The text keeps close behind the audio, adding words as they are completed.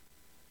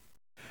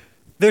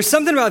There's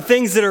something about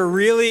things that are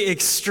really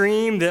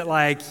extreme that,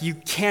 like, you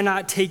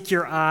cannot take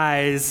your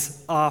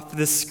eyes off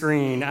the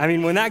screen. I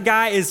mean, when that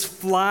guy is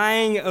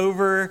flying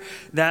over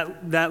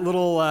that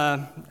little,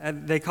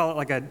 they call it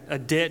like a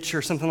ditch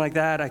or something like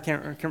that. I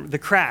can't remember. The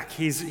crack.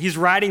 He's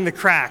riding the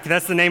crack.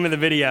 That's the name of the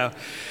video.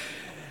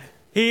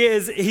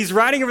 He's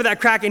riding over that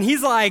crack, and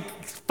he's like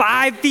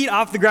 5 feet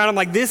off the ground. I'm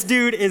like, this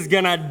dude is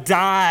gonna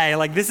die.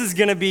 Like, this is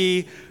gonna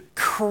be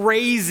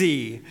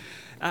crazy.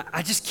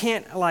 I just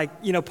can't,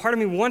 like, part of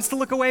me wants to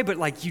look away, but,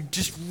 like, you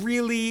just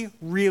really,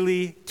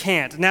 really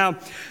can't. Now,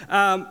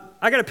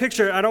 I got a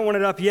picture. I don't want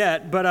it up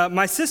yet, but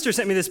my sister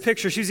sent me this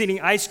picture. She was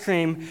eating ice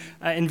cream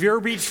in Vero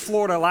Beach,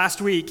 Florida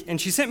last week, and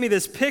she sent me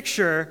this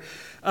picture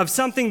of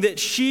something that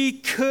she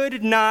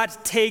could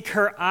not take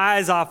her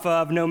eyes off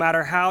of no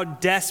matter how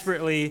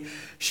desperately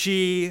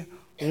she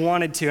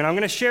wanted to. And I'm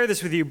going to share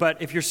this with you, but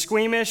if you're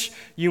squeamish,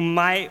 you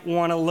might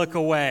want to look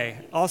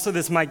away. Also,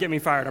 this might get me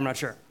fired. I'm not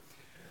sure.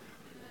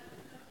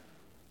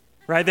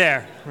 Right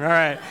there. All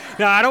right.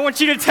 Now, I don't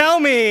want you to tell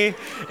me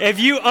if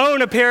you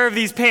own a pair of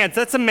these pants.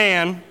 That's a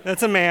man.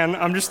 That's a man.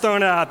 I'm just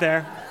throwing it out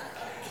there.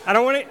 I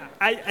don't want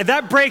to.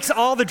 That breaks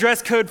all the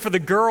dress code for the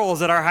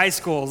girls at our high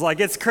schools. Like,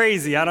 it's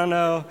crazy. I don't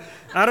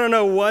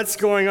know what's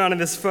going on in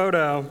this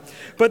photo.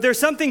 But there's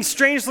something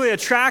strangely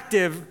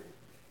attractive.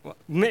 Well,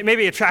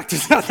 maybe attractive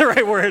is not the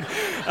right word.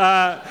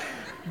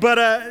 But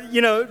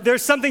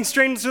there's something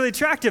strangely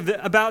attractive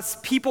about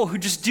people who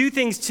just do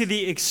things to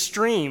the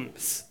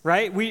extremes,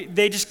 right?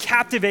 They just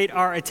captivate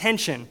our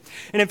attention.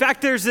 And in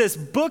fact, there's this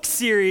book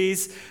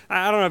series,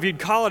 I don't know if you'd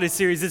call it a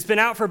series, it's been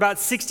out for about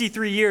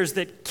 63 years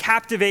that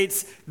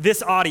captivates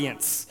this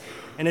audience.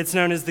 And it's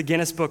known as the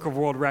Guinness Book of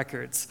World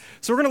Records.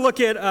 So we're going to look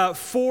at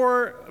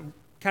 4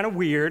 kind of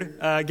weird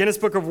Guinness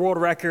Book of World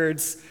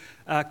Records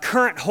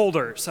current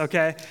holders,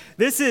 okay?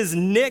 This is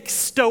Nick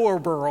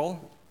Stoerberl.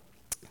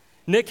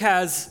 Nick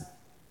has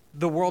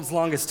the world's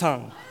longest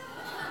tongue.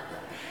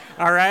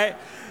 All right?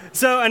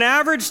 So an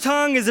average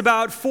tongue is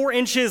about 4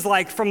 inches,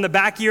 like from the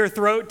back of your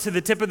throat to the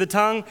tip of the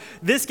tongue.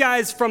 This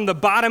guy's from the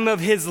bottom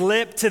of his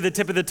lip to the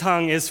tip of the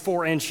tongue is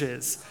 4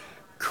 inches.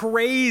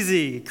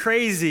 Crazy,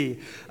 crazy.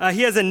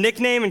 He has a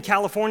nickname in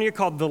California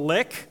called The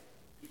Lick.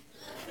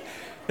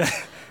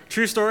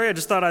 True story, I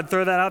just thought I'd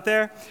throw that out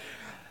there.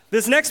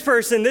 This next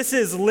person, this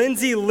is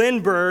Lindsay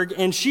Lindberg,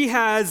 and she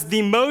has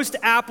the most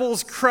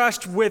apples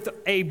crushed with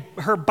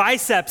her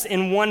biceps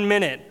in 1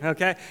 minute,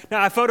 okay?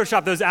 Now, I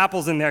photoshopped those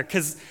apples in there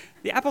because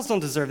the apples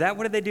don't deserve that.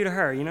 What did they do to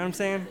her? You know what I'm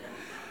saying?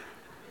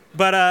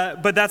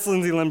 But that's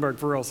Lindsay Lindberg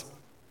for reals.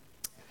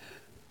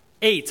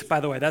 8, by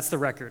the way, that's the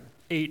record.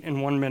 8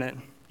 in 1 minute.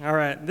 All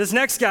right, this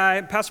next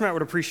guy, Pastor Matt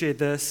would appreciate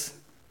this.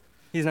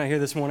 He's not here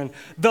this morning.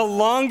 The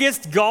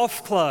longest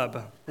golf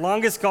club.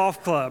 Longest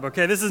golf club,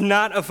 okay? This is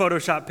not a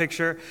Photoshop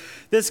picture.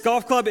 This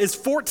golf club is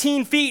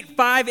 14 feet,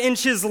 5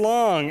 inches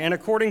long, and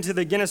according to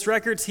the Guinness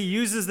records, he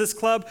uses this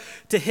club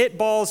to hit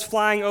balls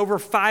flying over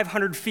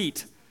 500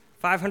 feet,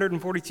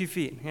 542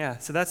 feet. Yeah,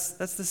 so that's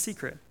the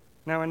secret.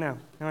 Now I know.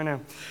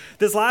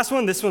 This last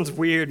one, this one's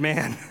weird,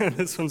 man.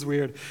 This one's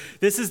weird.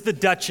 This is the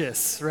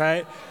Duchess,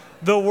 right?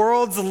 The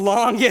world's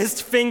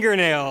longest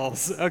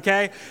fingernails,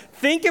 okay?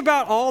 Think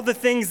about all the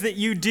things that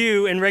you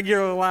do in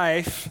regular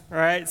life,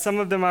 right? Some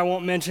of them I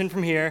won't mention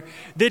from here,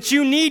 that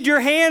you need your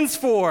hands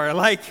for.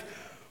 Like,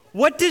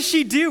 what does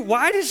she do?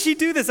 Why does she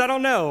do this? I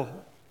don't know.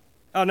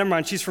 Oh, never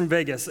mind. She's from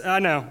Vegas. I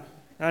know.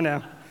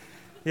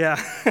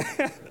 Yeah.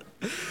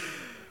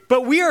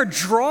 But we are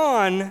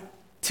drawn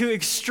to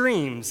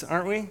extremes,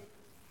 aren't we?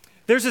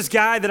 There's this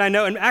guy that I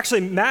know, and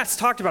actually Matt's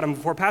talked about him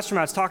before. Pastor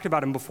Matt's talked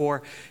about him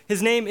before.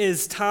 His name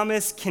is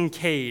Thomas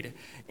Kinkade.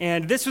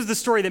 And this was the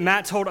story that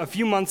Matt told a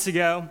few months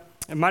ago.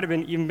 It might have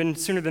been even been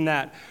sooner than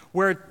that,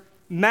 where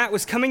Matt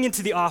was coming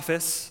into the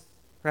office,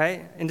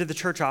 right, into the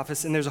church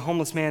office, and there's a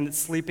homeless man that's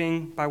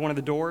sleeping by one of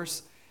the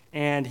doors,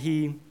 and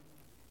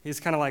he's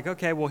kind of like,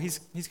 okay, well, he's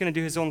going to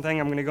do his own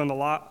thing. I'm going to go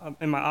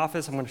in my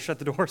office. I'm going to shut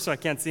the door so I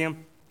can't see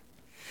him.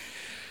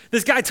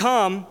 This guy,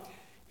 Tom,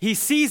 he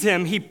sees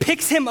him, he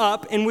picks him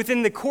up, and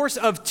within the course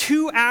of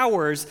 2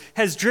 hours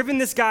has driven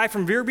this guy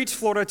from Vero Beach,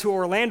 Florida to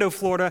Orlando,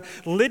 Florida,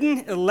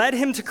 led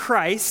him to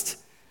Christ,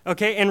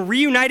 okay, and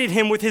reunited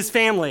him with his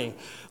family.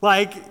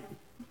 Like,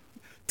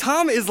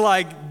 Tom is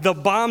like the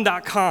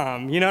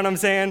bomb.com, you know what I'm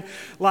saying?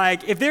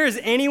 Like, if there is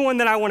anyone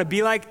that I want to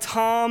be like,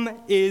 Tom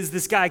is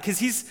this guy, because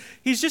he's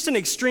just an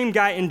extreme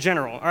guy in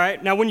general, all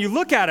right? Now, when you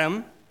look at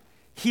him,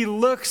 he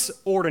looks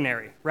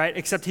ordinary, right?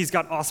 Except he's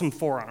got awesome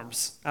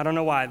forearms. I don't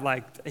know why.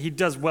 Like, he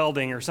does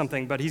welding or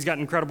something, but he's got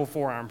incredible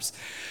forearms.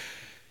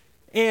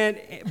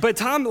 But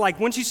Tom,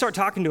 like, once you start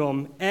talking to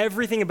him,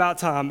 everything about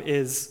Tom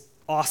is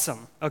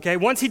awesome, okay?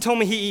 Once he told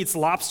me he eats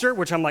lobster,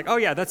 which I'm like, oh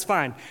yeah, that's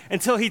fine,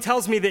 until he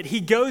tells me that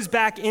he goes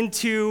back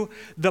into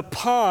the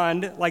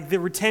pond, like the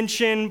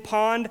retention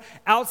pond,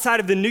 outside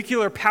of the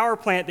nuclear power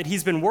plant that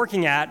he's been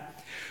working at,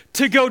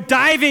 to go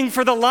diving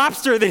for the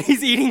lobster that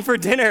he's eating for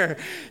dinner.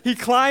 He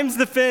climbs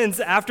the fence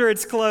after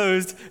it's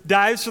closed,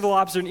 dives for the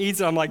lobster and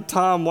eats it. I'm like,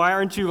 Tom, why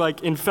aren't you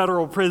like in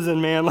federal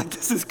prison, man? Like,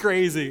 this is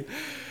crazy.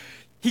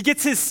 He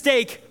gets his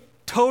steak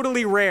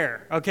totally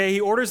rare, okay? He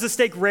orders the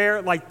steak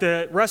rare, like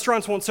the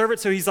restaurants won't serve it,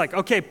 so he's like,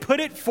 okay, put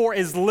it for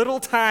as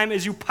little time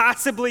as you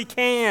possibly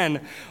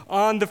can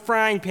on the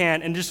frying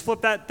pan and just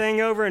flip that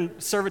thing over and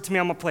serve it to me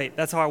on my plate.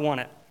 That's how I want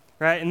it,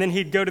 right? And then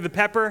he'd go to the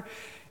pepper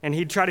and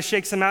he'd try to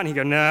shake some out and he'd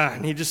go, nah,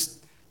 and he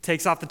just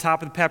takes off the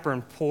top of the pepper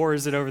and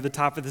pours it over the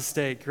top of the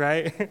steak,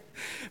 right?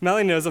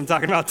 Melanie knows what I'm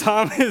talking about.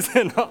 Tom is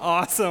an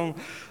awesome,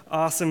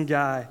 awesome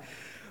guy.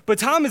 But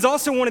Tom is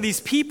also one of these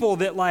people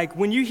that, like,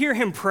 when you hear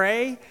him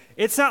pray,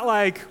 it's not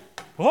like,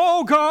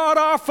 oh, God,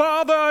 our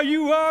Father,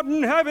 you art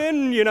in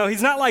heaven. You know,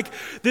 he's not like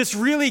this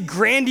really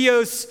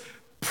grandiose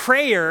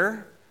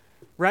prayer,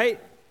 right?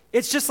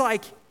 It's just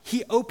like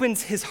he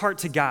opens his heart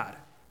to God.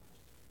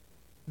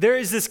 There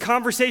is this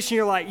conversation,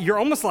 you're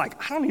almost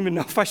like, I don't even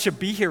know if I should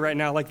be here right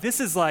now. Like, this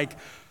is like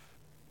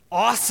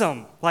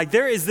awesome. Like,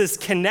 there is this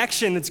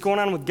connection that's going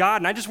on with God,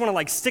 and I just want to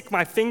like stick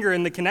my finger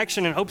in the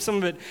connection and hope some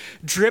of it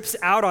drips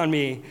out on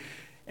me.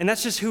 And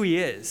that's just who he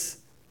is.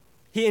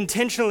 He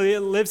intentionally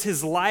lives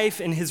his life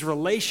and his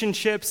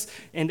relationships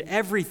and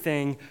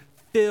everything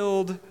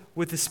filled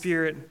with the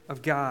Spirit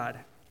of God.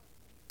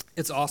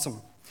 It's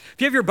awesome.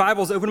 If you have your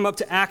Bibles, open them up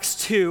to Acts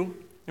 2.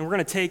 And we're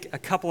going to take a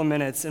couple of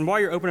minutes. And while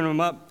you're opening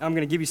them up, I'm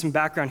going to give you some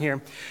background here.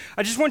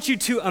 I just want you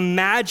to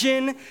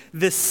imagine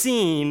the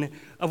scene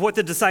of what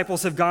the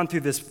disciples have gone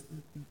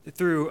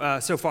through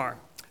so far.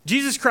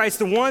 Jesus Christ,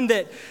 the one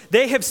that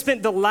they have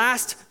spent the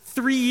last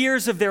 3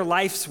 years of their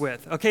lives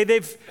with. Okay,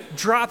 they've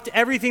dropped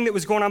everything that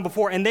was going on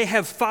before, and they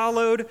have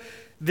followed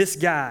this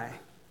guy.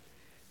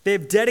 They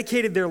have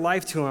dedicated their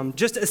life to him,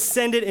 just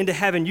ascended into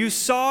heaven. You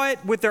saw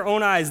it with their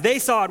own eyes. They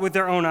saw it with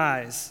their own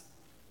eyes.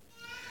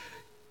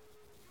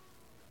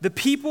 The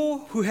people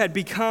who had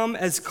become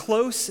as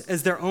close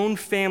as their own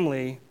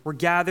family were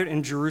gathered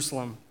in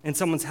Jerusalem in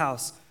someone's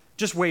house,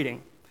 just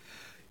waiting.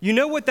 You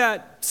know what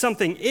that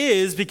something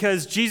is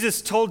because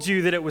Jesus told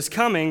you that it was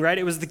coming, right?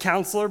 It was the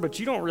counselor, but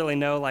you don't really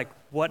know like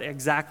what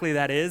exactly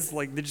that is.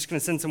 Like they're just going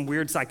to send some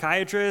weird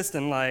psychiatrist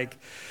and like,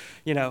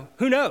 you know,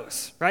 who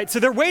knows, right? So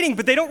they're waiting,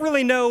 but they don't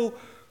really know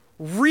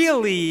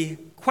really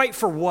quite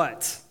for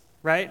what,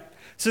 right?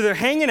 So they're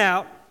hanging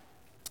out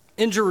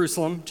in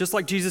Jerusalem, just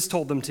like Jesus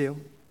told them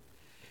to.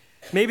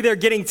 Maybe they're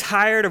getting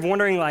tired of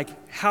wondering,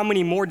 like, how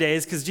many more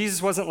days, because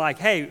Jesus wasn't like,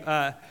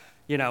 hey,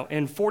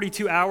 in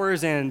 42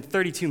 hours and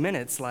 32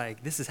 minutes,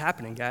 like, this is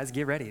happening, guys.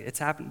 Get ready. It's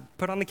happening.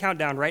 Put on the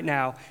countdown right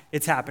now.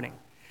 It's happening.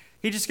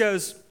 He just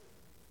goes,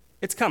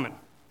 it's coming.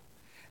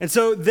 And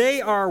so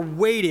they are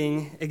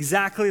waiting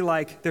exactly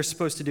like they're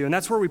supposed to do. And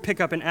that's where we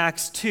pick up in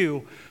Acts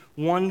 2,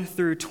 1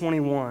 through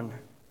 21.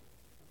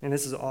 And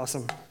this is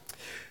awesome.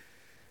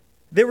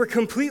 They were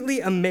completely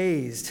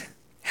amazed.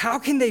 How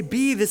can they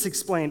be this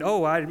explained?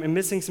 Oh, I'm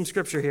missing some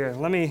scripture here.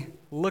 Let me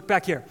look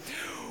back here.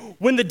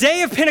 When the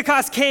day of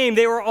Pentecost came,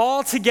 they were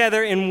all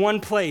together in one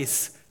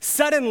place.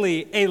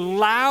 Suddenly, a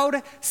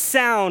loud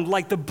sound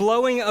like the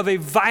blowing of a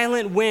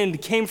violent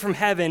wind came from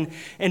heaven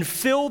and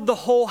filled the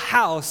whole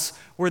house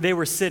where they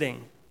were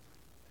sitting.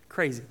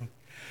 Crazy.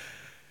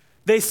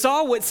 They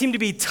saw what seemed to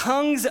be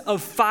tongues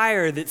of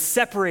fire that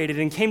separated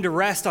and came to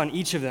rest on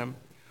each of them.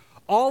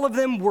 All of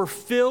them were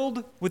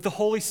filled with the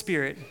Holy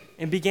Spirit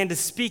and began to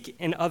speak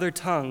in other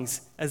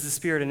tongues as the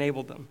Spirit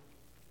enabled them.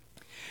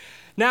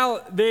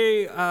 Now,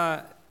 they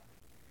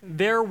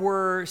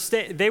were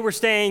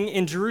staying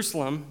in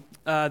Jerusalem,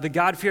 the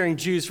God-fearing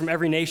Jews from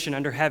every nation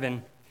under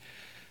heaven.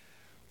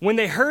 When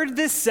they heard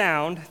this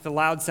sound, the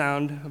loud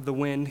sound of the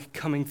wind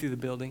coming through the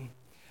building,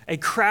 a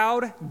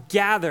crowd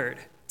gathered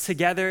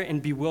together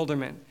in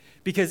bewilderment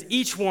because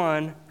each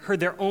one heard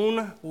their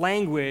own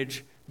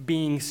language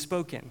being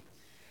spoken.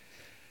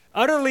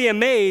 Utterly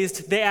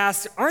amazed, they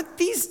asked, aren't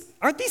these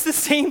the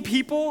same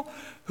people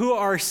who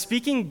are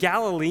speaking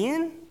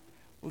Galileans?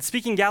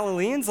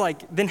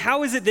 Like, then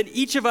how is it that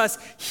each of us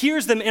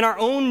hears them in our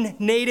own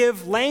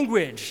native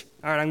language?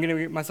 All right, I'm going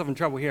to get myself in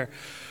trouble here.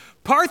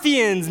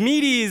 Parthians,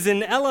 Medes,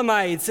 and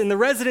Elamites, and the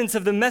residents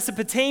of the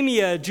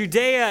Mesopotamia,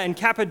 Judea, and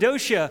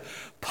Cappadocia,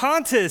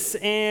 Pontus,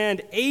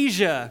 and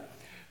Asia,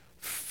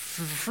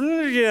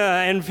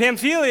 Phrygia, and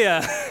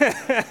Pamphylia,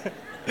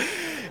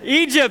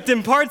 Egypt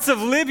and parts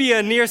of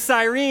Libya near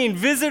Cyrene,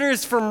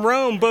 visitors from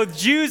Rome, both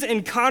Jews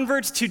and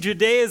converts to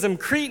Judaism,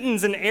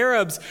 Cretans and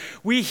Arabs,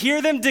 we hear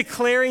them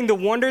declaring the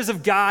wonders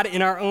of God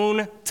in our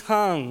own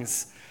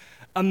tongues.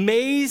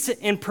 Amazed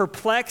and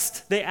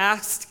perplexed, they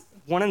asked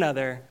one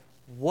another,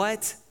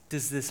 what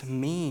does this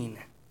mean?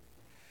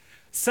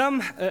 Some,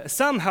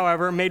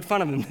 however, made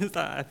fun of them.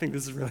 I think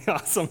this is really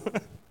awesome.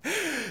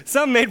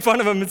 Some made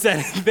fun of them and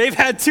said, they've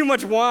had too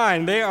much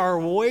wine. They are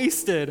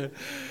wasted.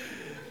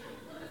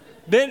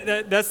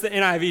 Then, that's the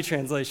NIV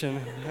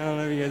translation. I don't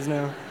know if you guys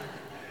know.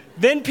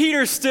 Then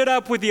Peter stood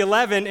up with the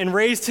 11 and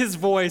raised his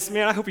voice.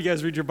 Man, I hope you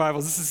guys read your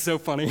Bibles. This is so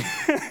funny.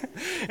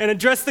 And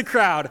addressed the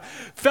crowd.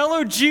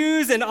 Fellow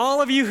Jews and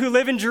all of you who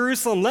live in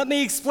Jerusalem, let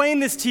me explain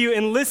this to you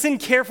and listen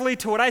carefully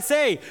to what I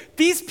say.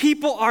 These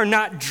people are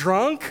not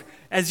drunk,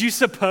 as you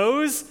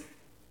suppose.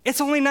 It's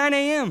only 9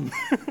 a.m.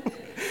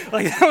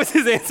 Like, that was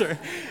his answer.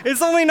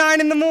 It's only 9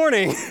 in the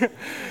morning.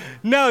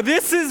 No,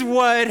 this is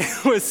what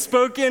was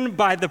spoken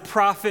by the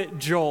prophet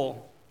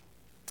Joel.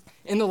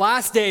 In the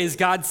last days,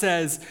 God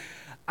says,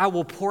 I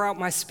will pour out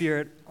my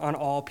spirit on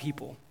all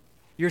people.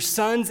 Your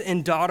sons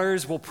and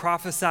daughters will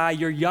prophesy,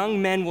 your young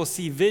men will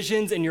see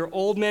visions, and your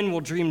old men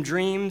will dream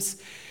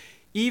dreams.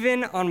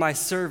 Even on my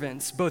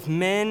servants, both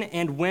men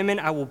and women,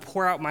 I will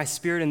pour out my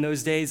spirit in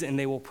those days, and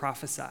they will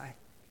prophesy.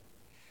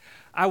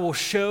 I will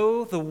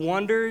show the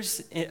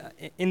wonders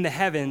in the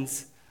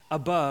heavens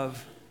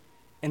above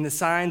and the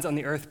signs on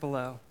the earth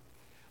below.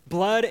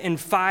 Blood and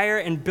fire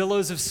and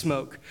billows of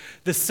smoke.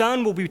 The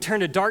sun will be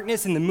turned to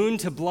darkness and the moon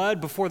to blood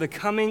before the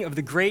coming of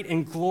the great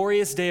and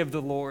glorious day of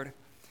the Lord.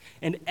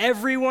 And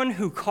everyone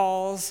who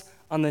calls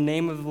on the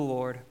name of the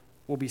Lord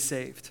will be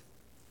saved.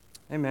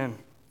 Amen.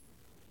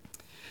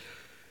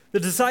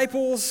 The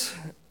disciples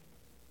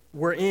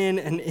were in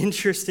an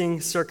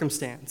interesting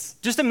circumstance.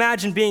 Just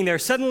imagine being there.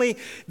 Suddenly,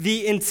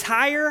 the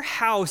entire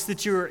house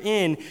that you are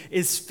in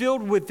is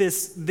filled with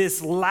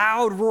this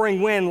loud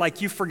roaring wind,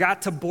 like you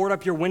forgot to board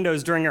up your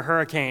windows during a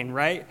hurricane,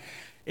 right?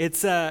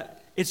 It's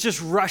just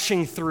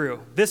rushing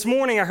through. This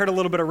morning, I heard a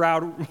little bit of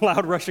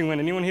loud rushing wind.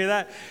 Anyone hear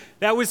that?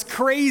 That was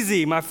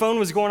crazy. My phone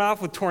was going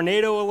off with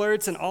tornado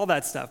alerts and all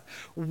that stuff.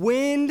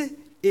 Wind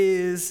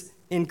is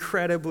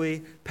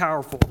incredibly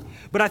powerful.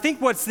 But I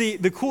think what's the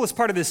coolest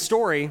part of this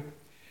story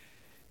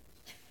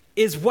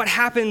is what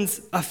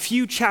happens a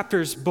few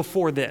chapters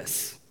before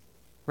this,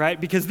 right?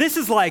 Because this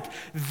is like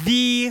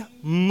the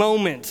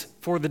moment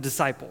for the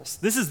disciples.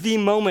 This is the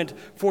moment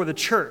for the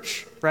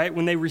church, right?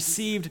 When they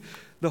received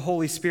the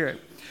Holy Spirit.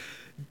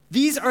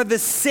 These are the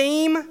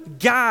same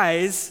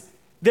guys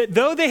that,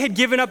 though they had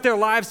given up their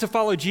lives to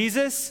follow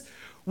Jesus,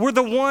 were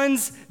the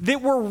ones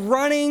that were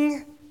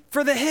running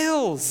for the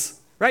hills,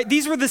 right?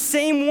 These were the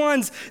same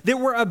ones that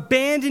were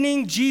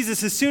abandoning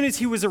Jesus as soon as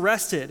he was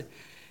arrested.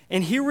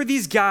 And here were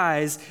these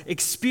guys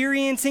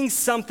experiencing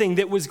something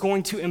that was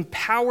going to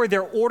empower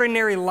their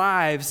ordinary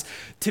lives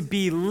to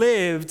be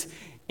lived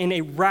in a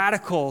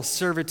radical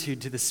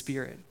servitude to the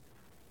Spirit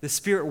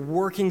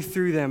working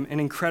through them in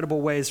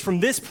incredible ways. From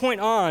this point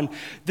on,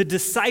 the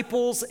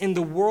disciples and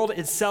the world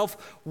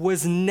itself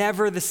was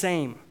never the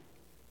same.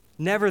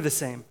 Never the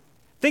same.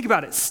 Think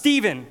about it.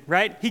 Stephen,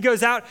 right? He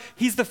goes out.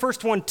 He's the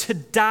first one to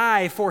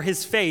die for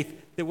his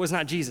faith that was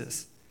not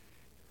Jesus,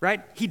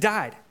 right? He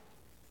died.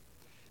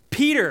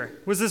 Peter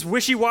was this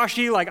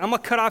wishy-washy, like, I'm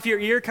going to cut off your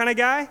ear kind of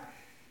guy,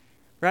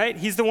 right?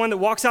 He's the one that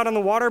walks out on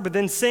the water but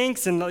then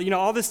sinks, and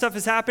all this stuff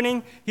is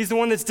happening. He's the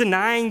one that's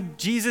denying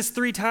Jesus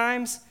 3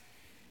 times.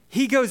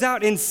 He goes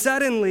out, and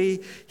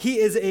suddenly he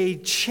is a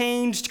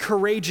changed,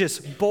 courageous,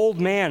 bold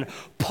man.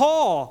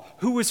 Paul,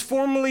 who was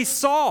formerly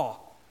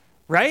Saul,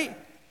 right?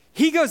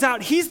 He goes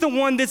out. He's the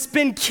one that's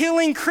been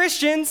killing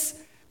Christians,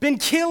 been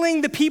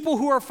killing the people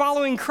who are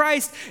following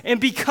Christ, and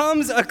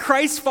becomes a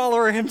Christ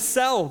follower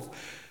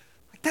himself.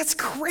 That's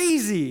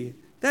crazy.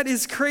 That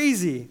is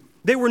crazy.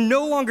 They were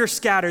no longer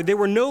scattered. They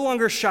were no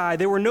longer shy.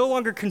 They were no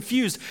longer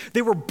confused.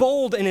 They were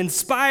bold and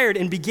inspired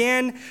and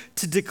began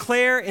to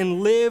declare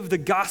and live the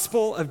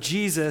gospel of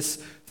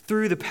Jesus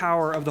through the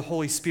power of the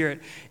Holy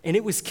Spirit. And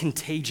it was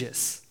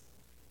contagious.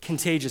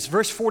 Contagious.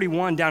 Verse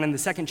 41 down in the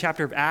 2nd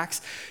chapter of Acts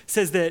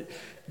says that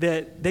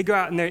they go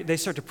out and they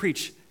start to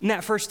preach. In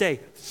that first day,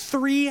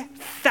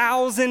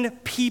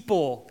 3,000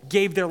 people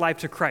gave their life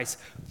to Christ.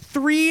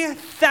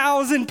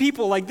 3,000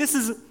 people. Like, this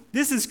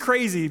is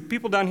crazy.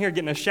 People down here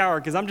getting a shower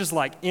because I'm just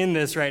like in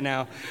this right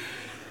now.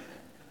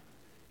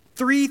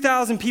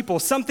 3,000 people.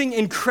 Something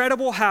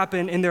incredible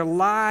happened, and their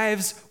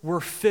lives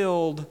were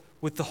filled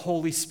with the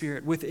Holy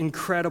Spirit, with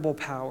incredible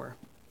power.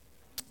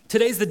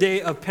 Today's the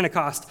day of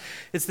Pentecost.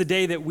 It's the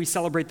day that we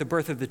celebrate the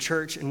birth of the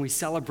church, and we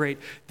celebrate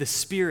the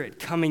Spirit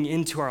coming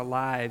into our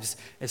lives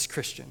as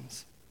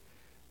Christians.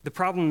 The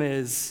problem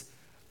is,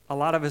 a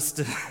lot of us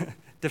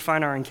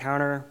define our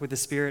encounter with the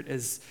Spirit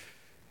as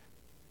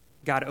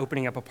God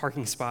opening up a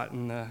parking spot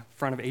in the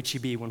front of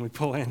H-E-B when we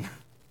pull in.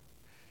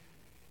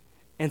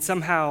 And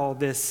somehow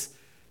this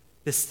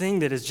thing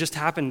that has just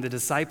happened to the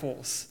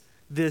disciples,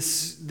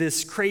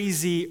 this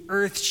crazy,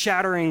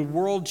 earth-shattering,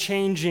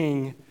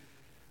 world-changing,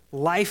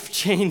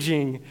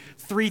 life-changing,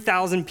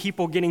 3,000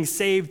 people getting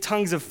saved,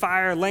 tongues of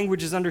fire,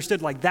 languages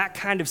understood, like that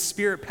kind of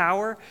spirit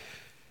power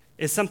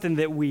is something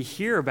that we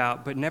hear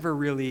about but never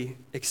really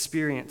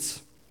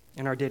experience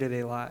in our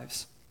day-to-day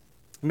lives.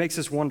 It makes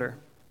us wonder,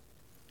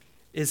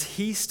 is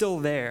he still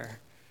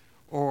there,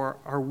 or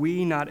are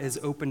we not as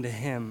open to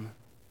him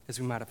as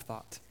we might have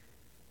thought?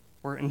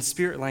 Or in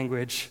spirit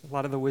language, a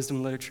lot of the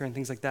wisdom literature and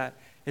things like that,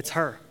 it's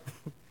her.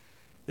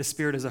 The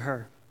Spirit is a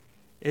her.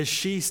 Is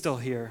she still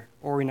here,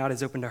 or are we not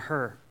as open to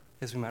her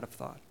as we might have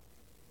thought?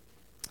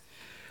 I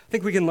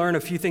think we can learn a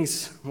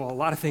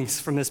lot of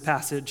things from this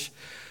passage.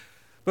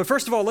 But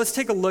first of all, let's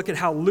take a look at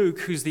how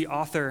Luke, who's the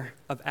author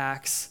of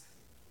Acts,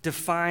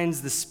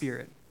 defines the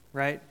Spirit,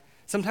 right?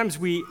 Sometimes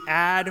we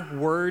add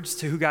words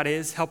to who God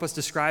is, help us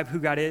describe who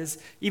God is,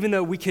 even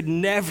though we could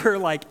never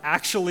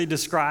actually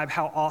describe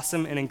how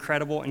awesome and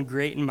incredible and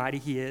great and mighty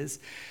he is.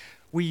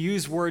 We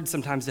use words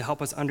sometimes to help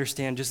us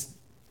understand just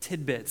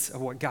tidbits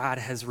of what God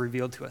has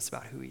revealed to us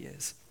about who he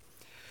is.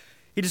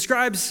 He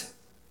describes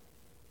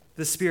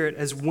the Spirit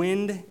as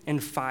wind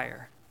and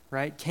fire,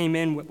 right? Came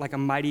in with like a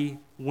mighty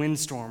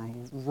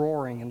windstorm,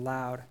 roaring and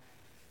loud,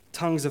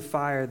 tongues of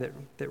fire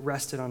that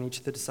rested on each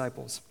of the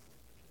disciples.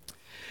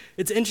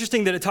 It's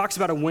interesting that it talks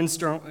about a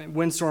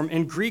windstorm.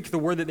 In Greek, the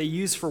word that they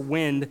use for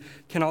wind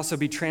can also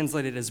be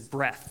translated as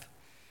breath,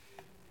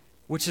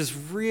 which is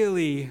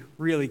really,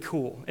 really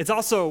cool. It's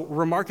also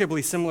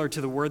remarkably similar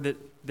to the word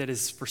that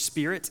is for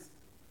spirit,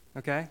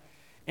 okay?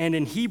 And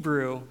in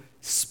Hebrew,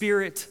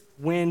 spirit,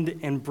 wind,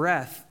 and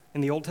breath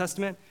in the Old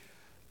Testament,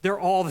 they're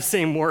all the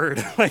same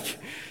word. Like,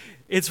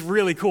 it's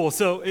really cool.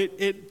 So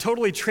it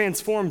totally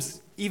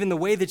transforms even the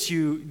way that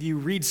you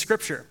read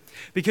Scripture.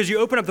 Because you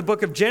open up the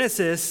book of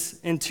Genesis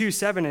in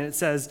 2:7, and it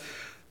says,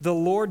 "The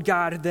Lord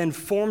God then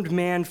formed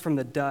man from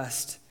the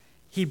dust.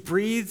 He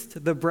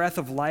breathed the breath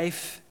of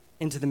life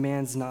into the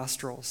man's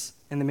nostrils,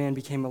 and the man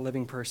became a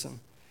living person."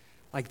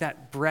 Like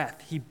that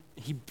breath,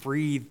 he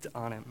breathed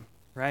on him,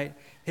 right?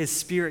 His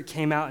spirit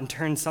came out and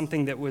turned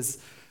something that was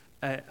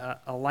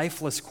a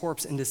lifeless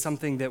corpse into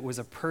something that was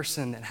a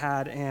person that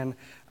had an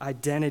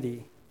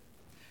identity.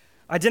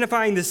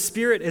 Identifying the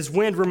Spirit as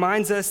wind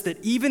reminds us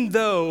that even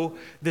though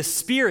the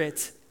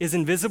Spirit is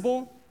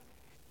invisible,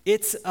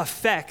 its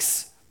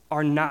effects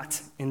are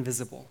not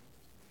invisible.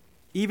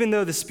 Even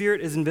though the Spirit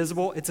is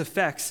invisible, its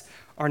effects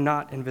are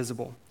not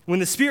invisible. When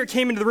the Spirit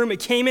came into the room, it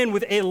came in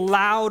with a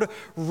loud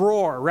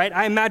roar, right?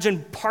 I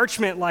imagine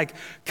parchment like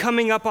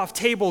coming up off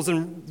tables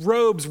and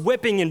robes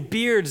whipping and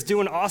beards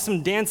doing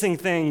awesome dancing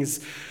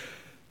things.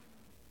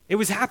 It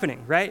was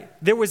happening, right?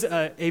 There was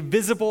a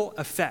visible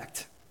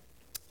effect.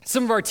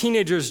 Some of our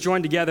teenagers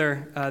joined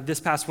together this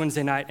past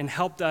Wednesday night and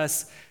helped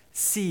us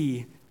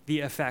see the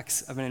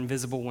effects of an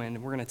invisible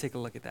wind. We're going to take a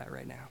look at that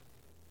right now.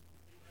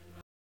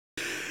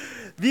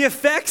 The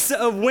effects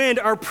of wind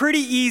are pretty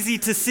easy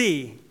to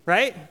see,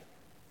 right?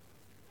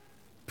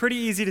 Pretty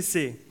easy to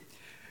see.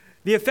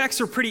 The effects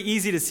are pretty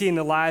easy to see in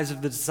the lives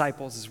of the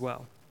disciples as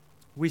well.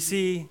 We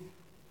see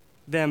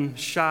them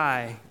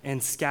shy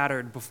and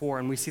scattered before,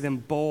 and we see them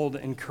bold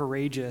and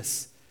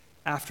courageous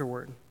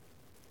afterward.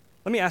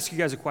 Let me ask you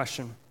guys a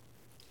question.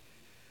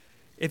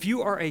 If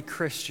you are a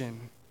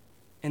Christian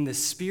and the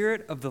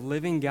Spirit of the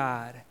living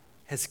God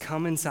has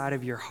come inside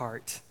of your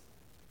heart,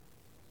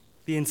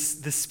 the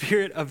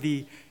Spirit of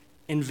the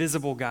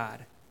invisible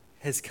God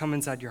has come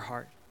inside your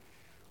heart,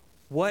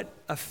 what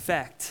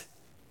effect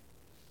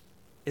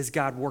is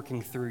God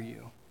working through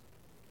you?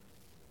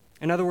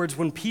 In other words,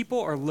 when people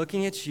are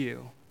looking at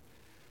you,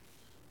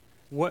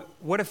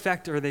 what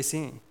effect are they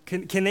seeing?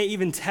 Can they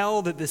even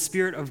tell that the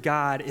Spirit of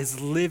God is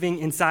living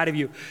inside of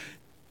you?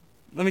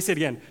 Let me say it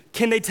again.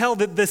 Can they tell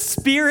that the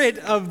Spirit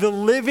of the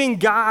living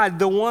God,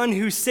 the one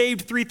who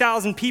saved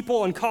 3,000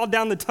 people and called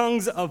down the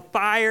tongues of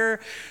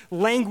fire,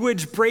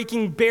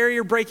 language-breaking,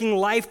 barrier-breaking,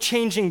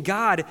 life-changing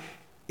God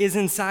is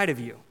inside of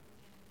you?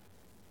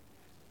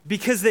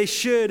 Because they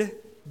should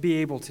be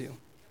able to.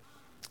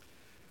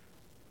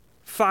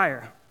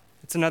 Fire.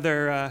 It's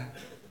another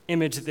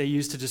image that they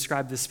use to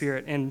describe the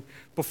Spirit. And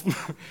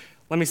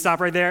let me stop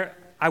right there.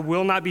 I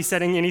will not be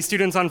setting any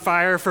students on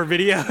fire for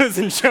videos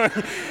and showing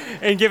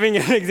and giving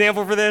an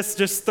example for this.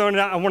 Just throwing it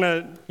out. I want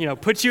to,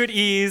 put you at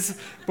ease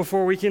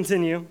before we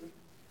continue.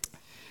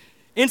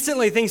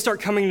 Instantly, things start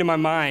coming to my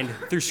mind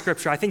through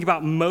Scripture. I think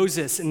about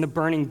Moses in the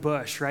burning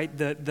bush, right?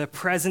 The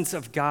presence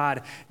of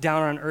God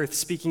down on earth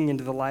speaking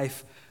into the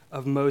life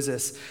of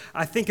Moses.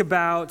 I think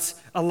about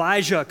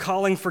Elijah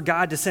calling for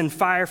God to send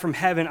fire from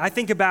heaven. I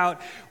think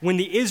about when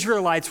the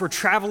Israelites were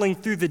traveling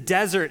through the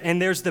desert and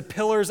there's the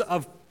pillars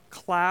of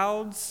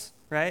clouds,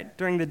 right,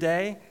 during the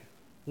day,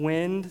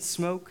 wind,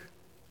 smoke,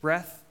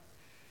 breath,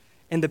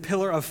 and the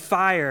pillar of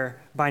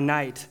fire by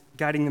night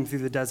guiding them through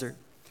the desert.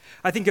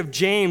 I think of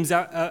James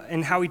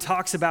and how he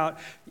talks about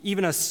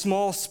even a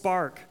small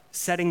spark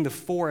setting the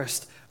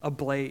forest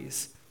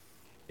ablaze.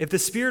 If the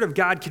Spirit of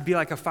God could be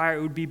like a fire,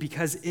 it would be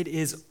because it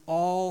is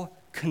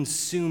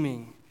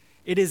all-consuming.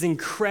 It is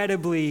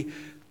incredibly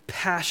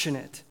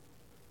passionate.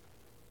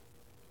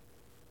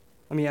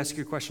 Let me ask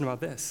you a question about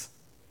this.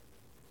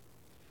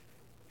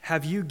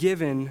 Have you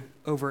given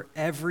over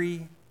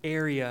every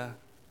area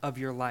of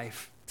your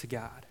life to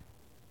God?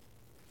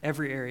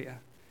 Every area.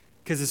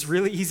 Because it's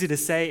really easy to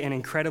say and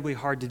incredibly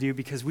hard to do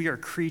because we are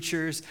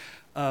creatures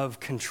of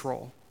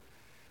control.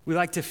 We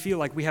like to feel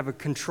like we have a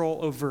control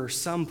over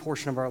some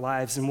portion of our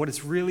lives. And what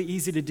it's really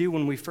easy to do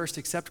when we first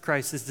accept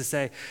Christ is to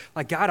say,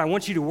 like, God, I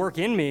want you to work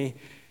in me,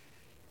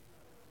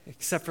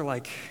 except for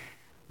like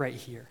right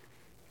here.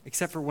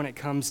 Except for when it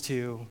comes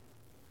to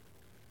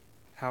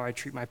how I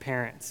treat my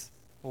parents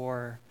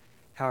or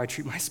how I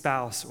treat my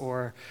spouse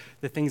or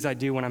the things I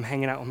do when I'm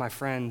hanging out with my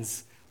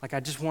friends. Like, I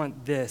just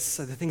want this.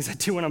 So the things I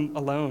do when I'm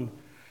alone,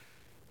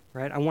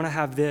 right? I want to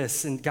have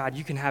this, and God,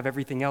 you can have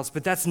everything else.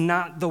 But that's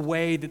not the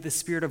way that the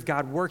Spirit of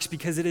God works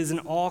because it is an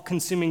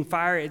all-consuming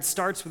fire. It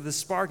starts with a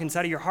spark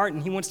inside of your heart,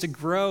 and he wants to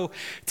grow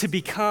to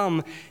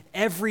become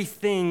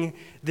everything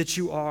that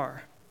you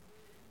are.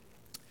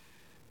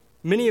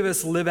 Many of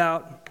us live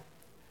out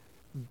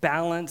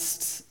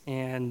balanced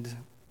and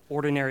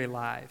ordinary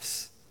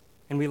lives.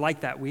 And we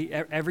like that.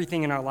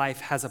 Everything in our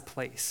life has a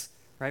place,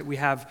 right? We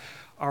have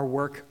our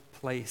work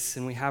place,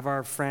 and we have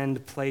our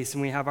friend place,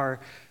 and we have our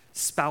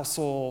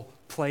spousal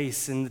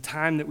place, and the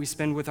time that we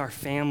spend with our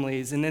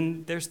families, and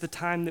then there's the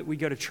time that we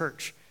go to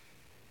church.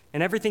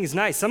 And everything is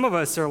nice. Some of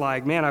us are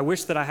like, man, I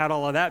wish that I had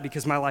all of that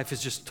because my life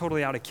is just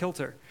totally out of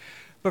kilter.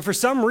 But for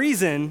some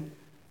reason,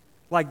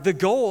 like the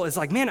goal is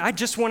like, man, I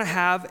just want to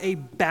have a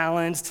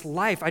balanced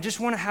life. I just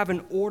want to have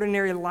an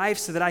ordinary life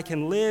so that I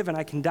can live and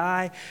I can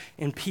die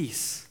in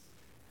peace.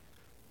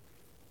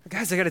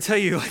 Guys, I got to tell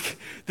you, like,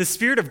 the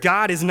Spirit of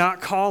God is not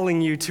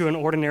calling you to an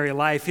ordinary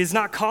life. He's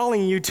not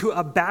calling you to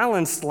a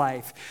balanced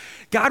life.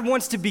 God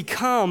wants to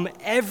become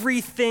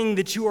everything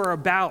that you are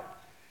about.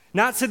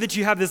 Not so that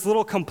you have this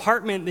little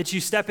compartment that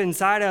you step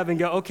inside of and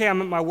go, okay,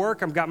 I'm at my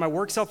work, I've got my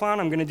work self on,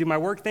 I'm going to do my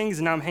work things,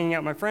 and now I'm hanging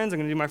out with my friends, I'm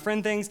going to do my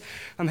friend things,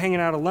 I'm hanging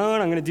out alone,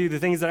 I'm going to do the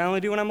things that I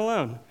only do when I'm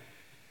alone.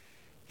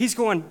 He's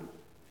going,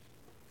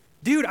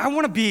 dude, I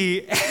want to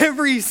be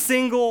every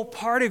single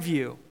part of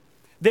you.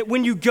 That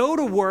when you go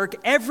to work,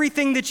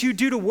 everything that you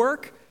do to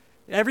work,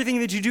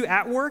 everything that you do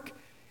at work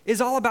is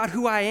all about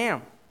who I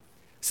am.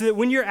 So that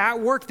when you're at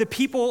work, the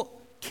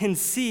people can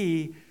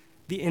see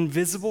the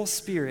invisible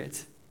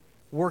Spirit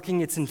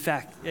working its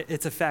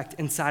effect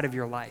inside of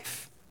your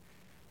life.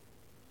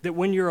 That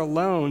when you're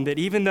alone, that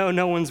even though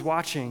no one's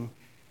watching,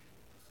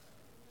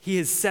 He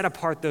has set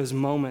apart those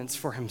moments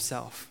for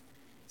Himself.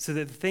 So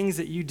that the things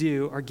that you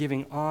do are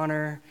giving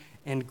honor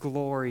and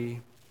glory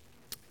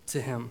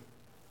to Him.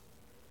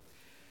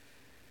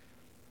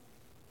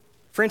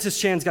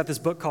 Francis Chan's got this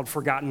book called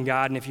Forgotten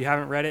God, and if you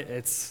haven't read it,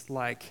 it's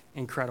like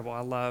incredible.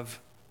 I love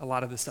a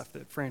lot of the stuff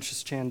that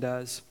Francis Chan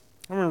does.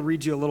 I'm going to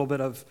read you a little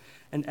bit of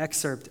an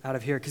excerpt out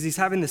of here because he's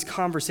having this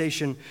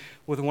conversation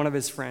with one of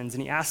his friends,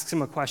 and he asks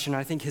him a question.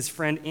 I think his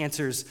friend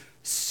answers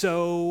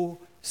so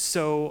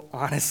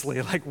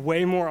honestly, like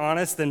way more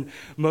honest than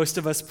most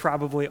of us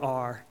probably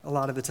are a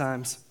lot of the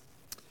times.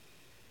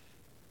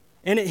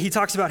 And he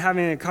talks about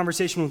having a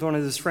conversation with one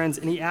of his friends,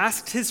 and he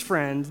asked his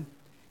friend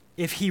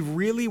if he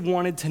really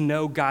wanted to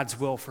know God's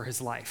will for his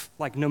life,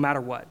 like no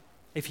matter what.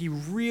 If he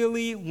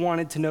really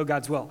wanted to know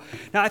God's will.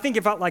 Now, I think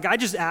if I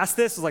just asked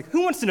this, like,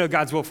 who wants to know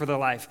God's will for their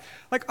life?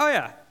 Like, oh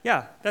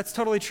yeah, that's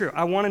totally true.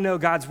 I want to know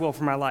God's will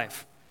for my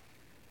life.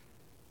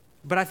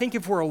 But I think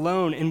if we're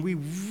alone and we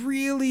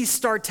really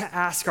start to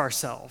ask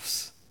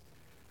ourselves,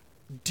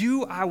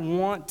 do I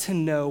want to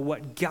know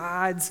what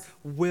God's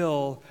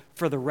will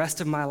for the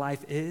rest of my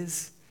life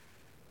is?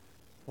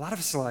 A lot of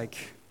us are like,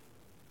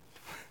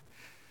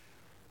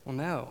 well,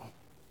 no.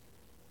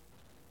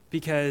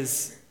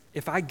 Because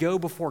if I go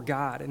before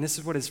God, and this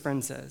is what his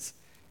friend says,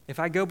 if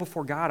I go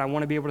before God, I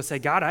want to be able to say,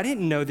 God, I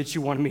didn't know that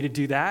you wanted me to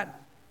do that.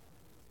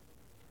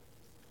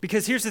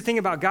 Because here's the thing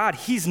about God,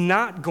 he's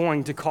not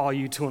going to call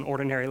you to an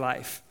ordinary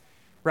life,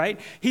 right?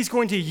 He's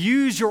going to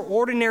use your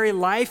ordinary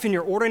life and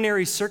your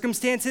ordinary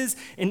circumstances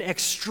in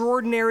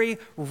extraordinary,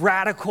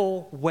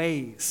 radical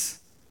ways.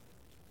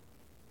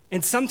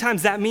 And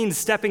sometimes that means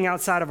stepping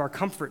outside of our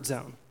comfort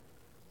zone.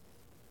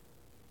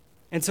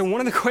 And so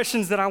one of the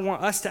questions that I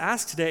want us to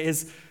ask today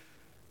is,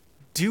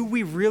 do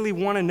we really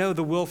want to know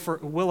the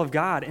will of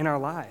God in our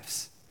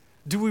lives?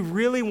 Do we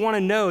really want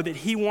to know that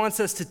he wants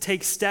us to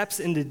take steps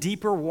into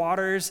deeper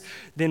waters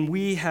than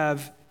we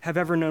have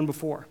ever known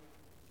before?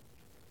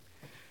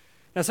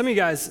 Now, some of you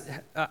guys,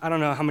 I don't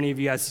know how many of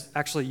you guys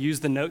actually use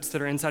the notes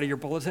that are inside of your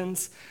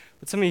bulletins,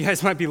 but some of you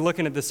guys might be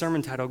looking at the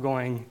sermon title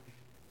going,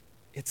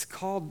 it's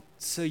called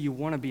So You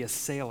Want to Be a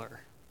Sailor.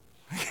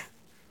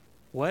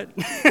 What?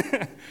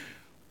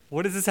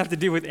 What does this have to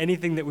do with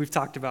anything that we've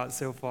talked about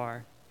so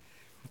far?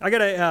 I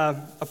got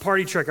a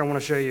party trick I want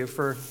to show you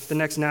for the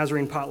next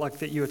Nazarene potluck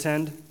that you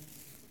attend.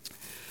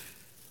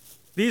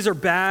 These are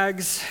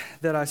bags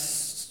that I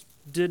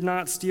did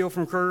not steal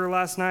from Kroger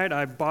last night.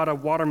 I bought a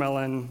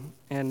watermelon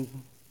and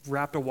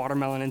wrapped a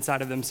watermelon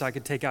inside of them so I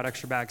could take out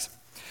extra bags.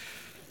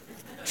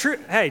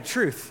 Truth,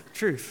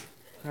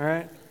 all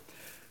right?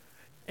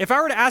 If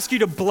I were to ask you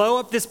to blow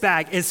up this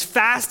bag as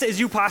fast as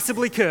you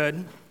possibly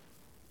could,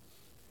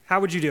 how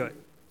would you do it?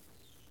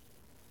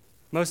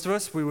 Most of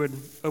us, we would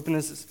open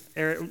this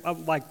area,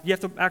 like you have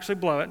to actually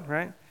blow it,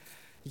 right?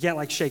 You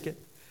can't shake it.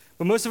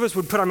 But most of us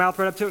would put our mouth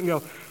right up to it and go,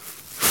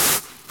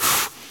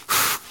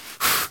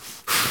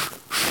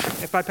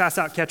 if I pass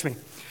out, catch me.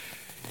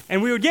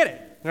 And we would get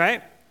it,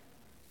 right?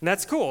 And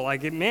that's cool.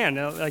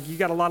 You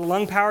got a lot of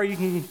lung power, you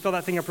can fill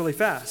that thing up really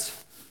fast.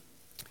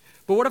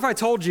 But what if I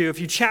told you, if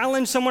you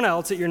challenge someone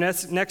else at your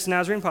next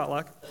Nazarene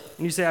potluck,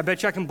 and you say, I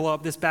bet you I can blow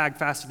up this bag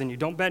faster than you.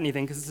 Don't bet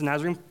anything because it's a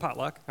Nazarene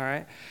potluck, all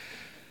right?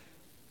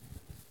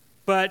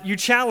 But you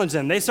challenge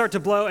them. They start to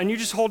blow, and you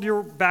just hold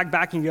your bag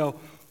back and go,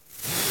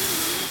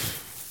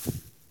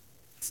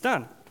 it's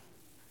done.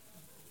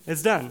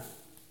 It's done.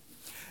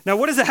 Now,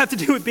 what does it have to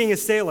do with being a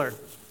sailor?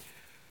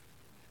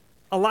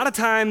 A lot of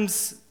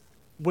times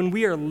when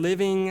we are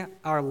living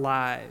our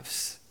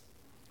lives,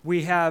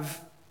 we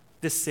have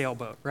this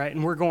sailboat, right?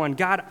 And we're going,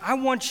 God, I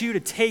want you to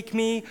take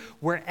me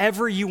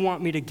wherever you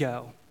want me to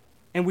go.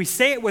 and we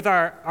say it with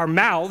our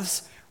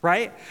mouths,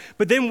 right?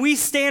 But then we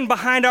stand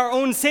behind our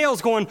own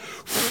sails going,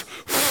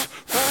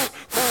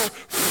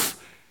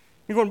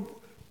 you're going,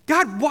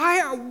 God,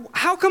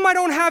 how come I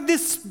don't have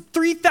this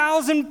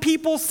 3,000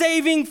 people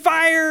saving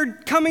fire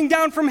coming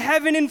down from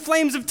heaven in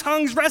flames of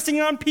tongues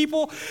resting on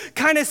people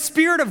kind of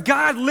spirit of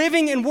God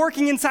living and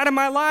working inside of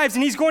my lives?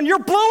 And he's going, you're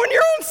blowing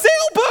your own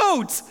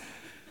sailboat.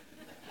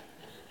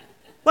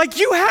 Like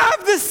you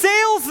have the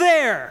sails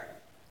there.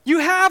 You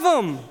have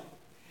them.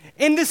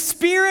 And the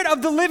Spirit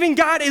of the living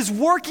God is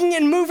working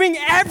and moving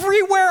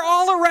everywhere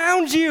all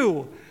around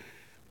you.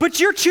 But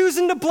you're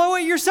choosing to blow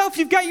it yourself.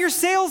 You've got your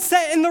sails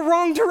set in the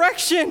wrong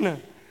direction.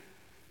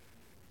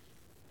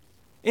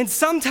 And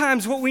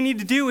sometimes what we need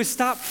to do is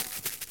stop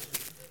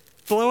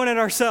blowing it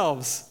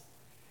ourselves.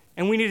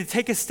 And we need to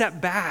take a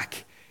step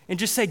back and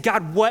just say,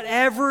 God,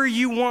 whatever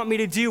you want me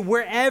to do,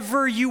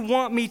 wherever you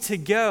want me to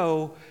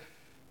go,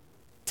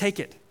 take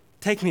it.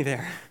 Take me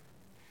there.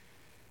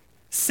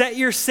 Set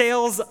your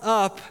sails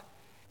up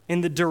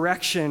in the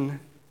direction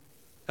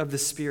of the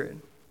Spirit.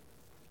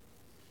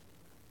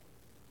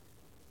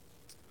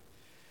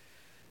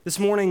 This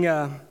morning,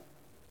 I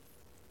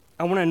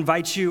want to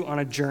invite you on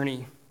a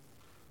journey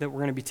that we're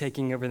going to be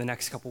taking over the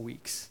next couple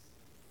weeks.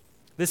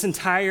 This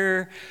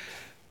entire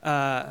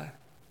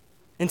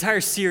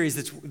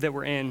series that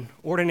we're in,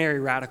 Ordinary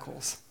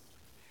Radicals,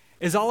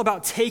 is all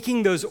about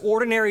taking those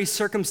ordinary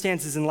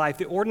circumstances in life,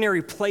 the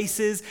ordinary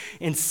places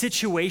and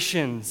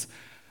situations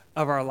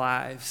of our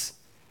lives,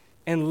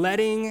 and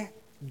letting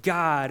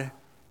God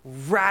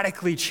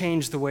radically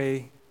change the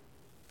way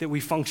that we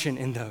function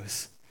in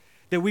those.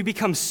 That we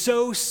become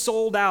so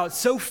sold out,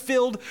 so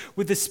filled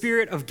with the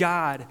Spirit of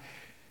God,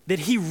 that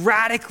he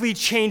radically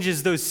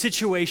changes those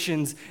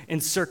situations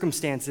and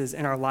circumstances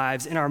in our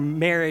lives, in our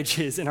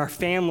marriages, in our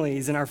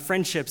families, in our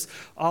friendships,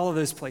 all of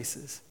those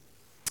places.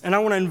 And I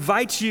want to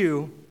invite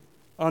you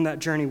on that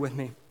journey with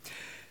me.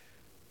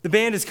 The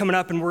band is coming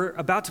up, and we're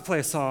about to play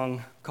a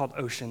song called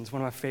Oceans,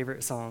 one of my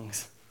favorite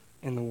songs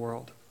in the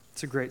world.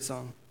 It's a great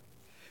song,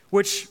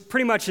 which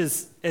pretty much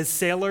is, as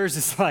sailors,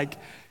 is like,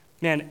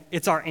 man,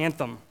 it's our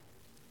anthem.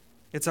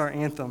 It's our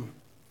anthem.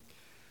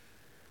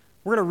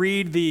 We're going to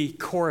read the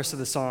chorus of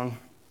the song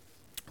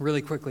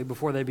really quickly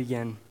before they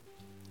begin.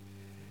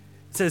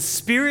 It says,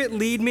 Spirit,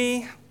 lead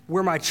me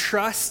where my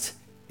trust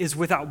is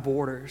without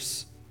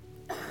borders.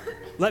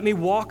 Let me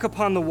walk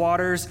upon the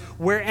waters.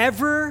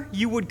 Wherever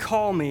you would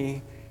call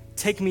me,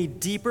 take me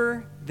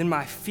deeper than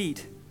my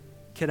feet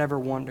could ever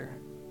wander.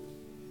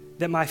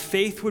 That my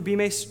faith would be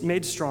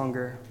made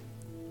stronger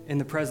in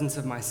the presence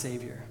of my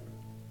Savior.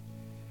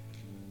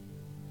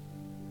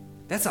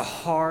 That's a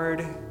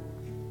hard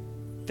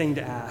thing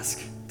to ask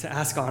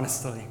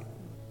honestly.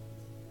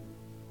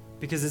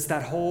 Because it's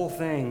that whole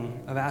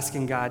thing of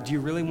asking God, do you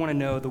really want to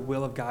know the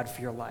will of God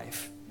for your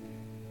life?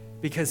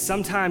 Because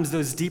sometimes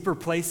those deeper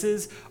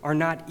places are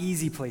not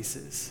easy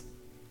places,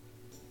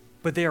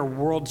 but they are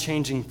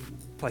world-changing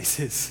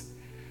places.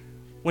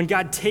 When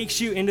God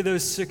takes you into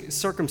those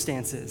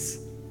circumstances,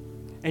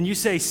 and you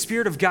say,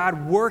 Spirit of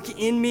God, work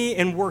in me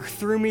and work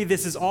through me.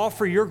 This is all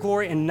for your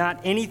glory and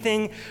not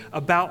anything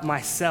about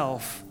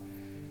myself.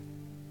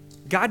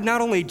 God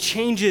not only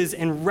changes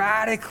and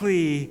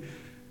radically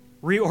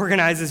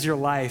reorganizes your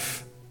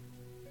life,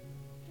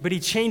 but he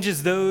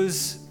changes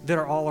those that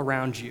are all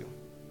around you.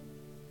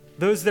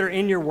 Those that are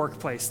in your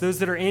workplace, those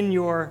that are in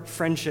your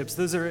friendships,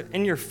 those that are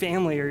in your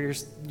family or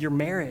your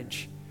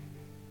marriage.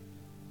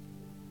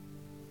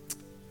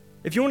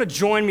 If you want to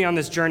join me on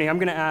this journey, I'm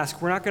going to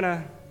ask, we're not going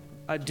to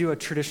do a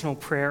traditional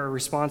prayer or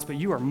response, but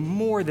you are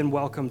more than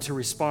welcome to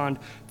respond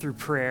through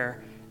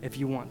prayer if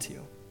you want to.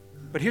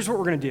 But here's what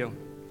we're going to do.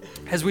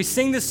 As we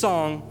sing this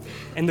song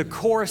and the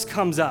chorus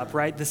comes up,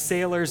 right, the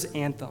sailor's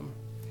anthem,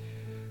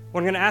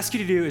 what I'm going to ask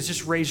you to do is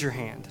just raise your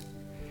hand.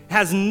 It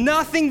has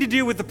nothing to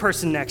do with the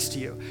person next to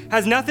you. It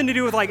has nothing to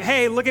do with like,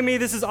 hey, look at me,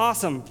 this is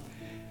awesome.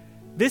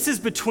 This is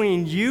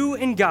between you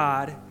and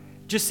God,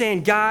 just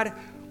saying, God,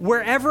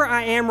 wherever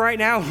I am right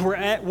now,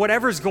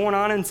 whatever's going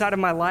on inside of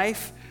my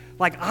life,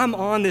 like I'm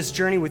on this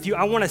journey with you.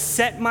 I want to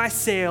set my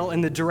sail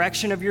in the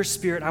direction of your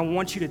Spirit. I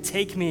want you to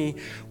take me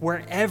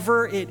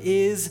wherever it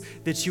is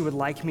that you would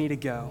like me to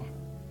go.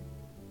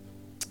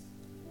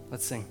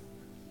 Let's sing.